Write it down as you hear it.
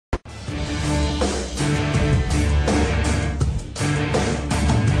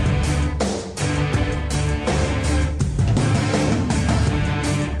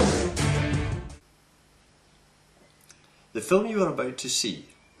film you are about to see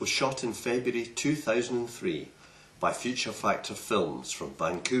was shot in February 2003 by Future Factor Films from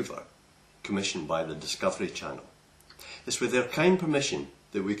Vancouver, commissioned by the Discovery Channel. It's with their kind permission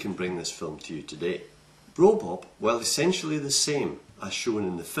that we can bring this film to you today. Robop, while essentially the same as shown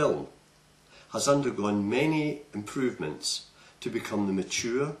in the film, has undergone many improvements to become the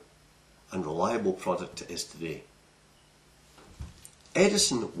mature and reliable product it is today.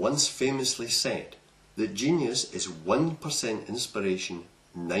 Edison once famously said that genius is 1% inspiration,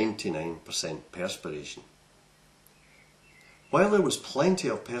 99% perspiration. While there was plenty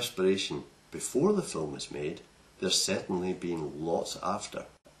of perspiration before the film was made, there's certainly been lots after.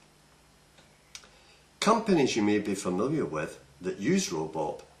 Companies you may be familiar with that use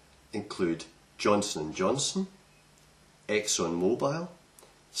Robop include Johnson & Johnson, ExxonMobil,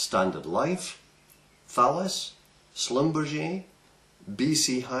 Standard Life, Thales, Schlumberger,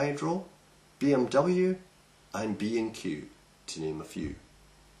 BC Hydro, BMW and B&Q, to name a few.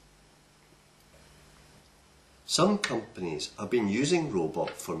 Some companies have been using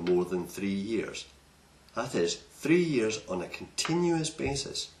Robop for more than 3 years. That is, 3 years on a continuous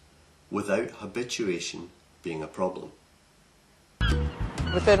basis, without habituation being a problem.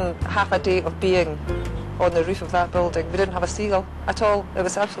 Within half a day of being on the roof of that building, we didn't have a seagull at all. It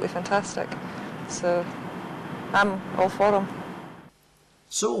was absolutely fantastic. So I'm all for them.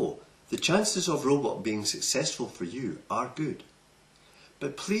 So, the chances of Robop being successful for you are good.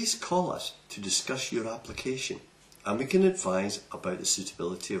 But please call us to discuss your application and we can advise about the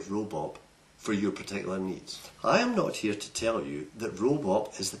suitability of Robop for your particular needs. I am not here to tell you that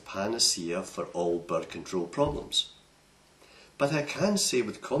Robop is the panacea for all bird control problems. But I can say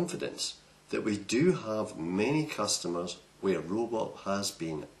with confidence that we do have many customers where Robop has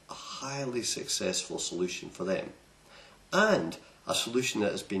been a highly successful solution for them, and a solution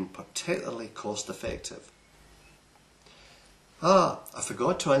that has been particularly cost effective. I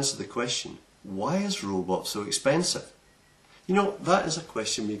forgot to answer the question, why is Robop so expensive? You know, that is a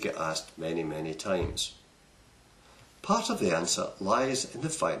question we get asked many times. Part of the answer lies in the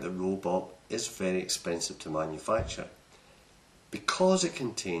fact that Robop is very expensive to manufacture because it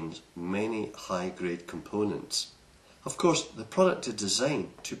contains many high-grade components. Of course, the product is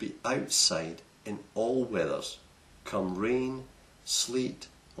designed to be outside in all weathers, come rain, sleet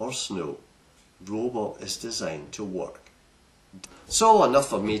or snow. Robop is designed to work. So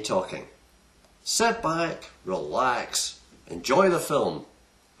enough of me talking. Sit back, relax, enjoy the film,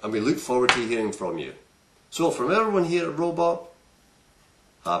 and we look forward to hearing from you. So from everyone here at Robop,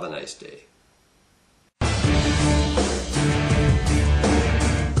 have a nice day.